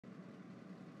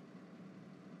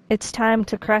It's time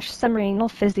to crush some renal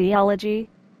physiology.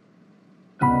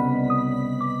 The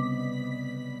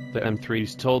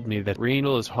M3s told me that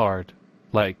renal is hard.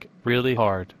 Like, really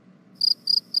hard.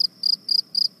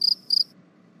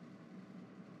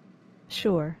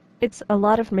 Sure, it's a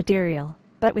lot of material,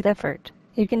 but with effort,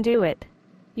 you can do it.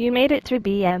 You made it through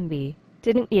BMB,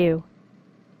 didn't you?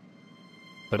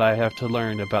 But I have to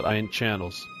learn about ion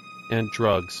channels, and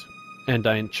drugs, and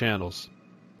ion channels.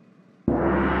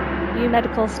 You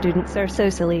medical students are so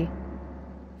silly.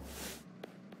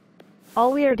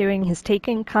 All we are doing is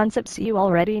taking concepts you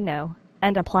already know,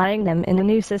 and applying them in a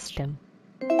new system.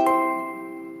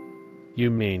 You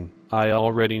mean, I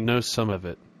already know some of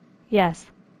it? Yes.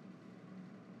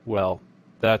 Well,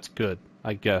 that's good,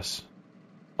 I guess.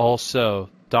 Also,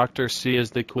 Dr. C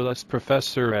is the coolest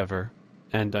professor ever,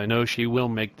 and I know she will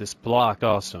make this block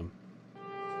awesome.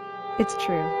 It's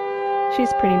true.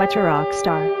 She's pretty much a rock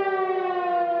star.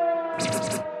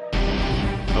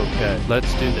 Okay,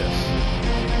 let's do this.